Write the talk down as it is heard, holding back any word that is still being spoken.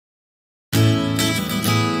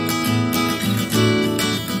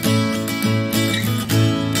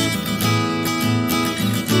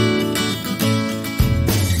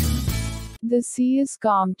The sea is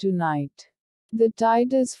calm tonight. The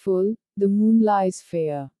tide is full, the moon lies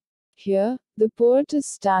fair. Here, the poet is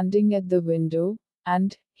standing at the window,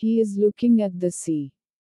 and he is looking at the sea.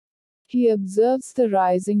 He observes the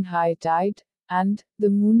rising high tide, and the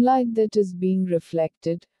moonlight that is being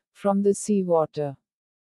reflected from the sea water.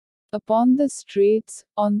 Upon the straits,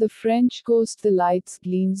 on the French coast the lights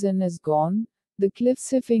gleams and is gone, the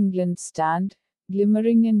cliffs of England stand,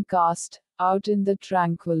 glimmering and cast, out in the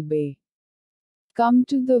tranquil bay. Come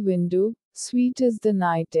to the window, sweet is the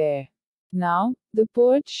night air. Now, the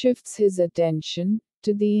poet shifts his attention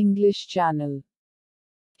to the English Channel.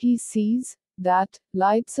 He sees that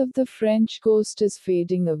lights of the French coast is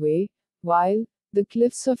fading away, while the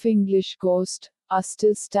cliffs of English coast are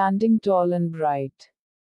still standing tall and bright.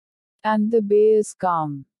 And the bay is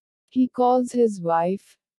calm. He calls his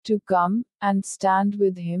wife to come and stand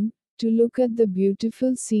with him, to look at the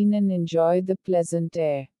beautiful scene and enjoy the pleasant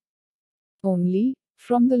air. Only,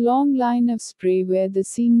 from the long line of spray where the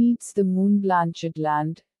sea meets the moon-blanched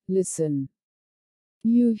land, listen.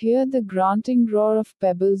 You hear the grunting roar of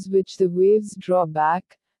pebbles which the waves draw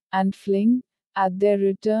back, and fling, at their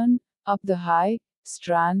return, up the high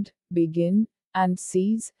strand, begin, and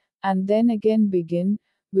cease, and then again begin,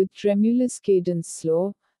 with tremulous cadence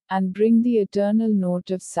slow, and bring the eternal note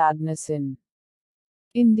of sadness in.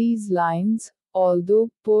 In these lines, although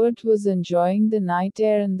poet was enjoying the night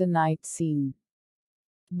air and the night scene,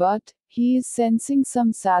 but he is sensing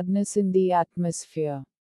some sadness in the atmosphere.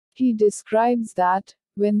 He describes that,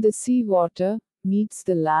 when the sea water meets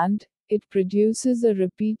the land, it produces a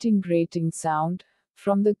repeating grating sound,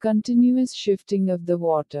 from the continuous shifting of the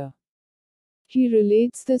water. He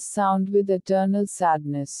relates this sound with eternal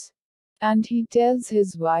sadness. And he tells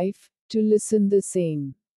his wife to listen the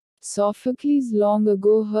same. Sophocles long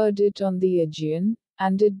ago heard it on the Aegean,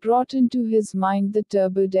 and it brought into his mind the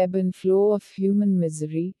turbid ebb and flow of human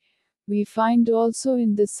misery. We find also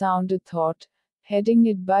in the sound a thought, heading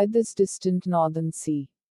it by this distant northern sea.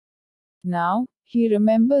 Now, he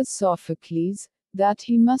remembers Sophocles, that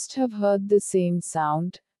he must have heard the same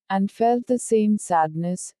sound, and felt the same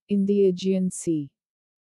sadness, in the Aegean Sea.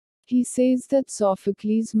 He says that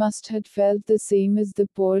Sophocles must have felt the same as the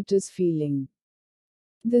poet is feeling.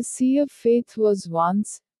 The sea of faith was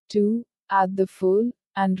once, too, at the full,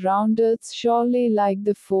 and round earth's shore lay like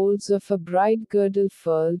the folds of a bright girdle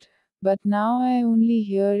furled, but now I only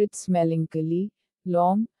hear its melancholy,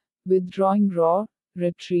 long, withdrawing roar,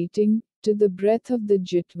 retreating, to the breath of the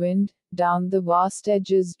jet wind, down the vast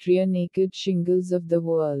edges drear naked shingles of the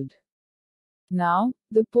world. Now,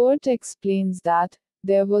 the poet explains that,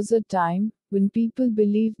 there was a time, when people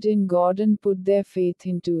believed in God and put their faith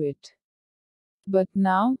into it. But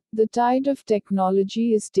now, the tide of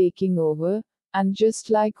technology is taking over, and just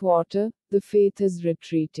like water, the faith is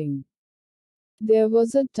retreating. There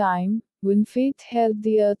was a time, when faith held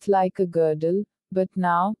the earth like a girdle, but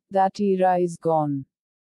now, that era is gone.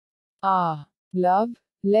 Ah, love,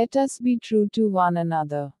 let us be true to one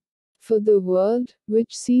another. For the world,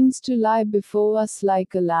 which seems to lie before us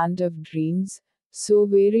like a land of dreams, so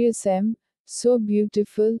various so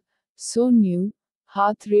beautiful, so new,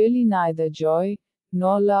 hath really neither joy,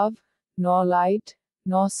 nor love, nor light,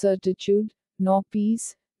 nor certitude, nor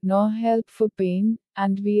peace, nor help for pain,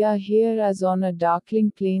 and we are here as on a darkling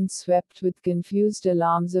plain swept with confused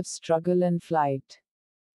alarms of struggle and flight,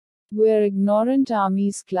 where ignorant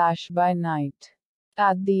armies clash by night.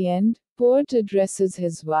 At the end, poet addresses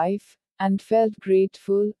his wife, and felt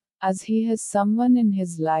grateful, as he has someone in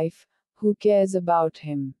his life, who cares about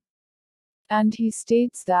him. And he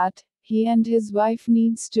states that, he and his wife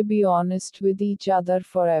needs to be honest with each other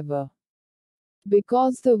forever.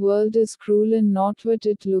 Because the world is cruel and not what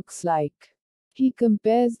it looks like. He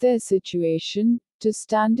compares their situation, to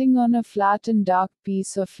standing on a flat and dark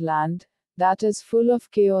piece of land, that is full of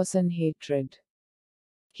chaos and hatred.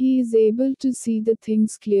 He is able to see the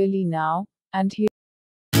things clearly now, and he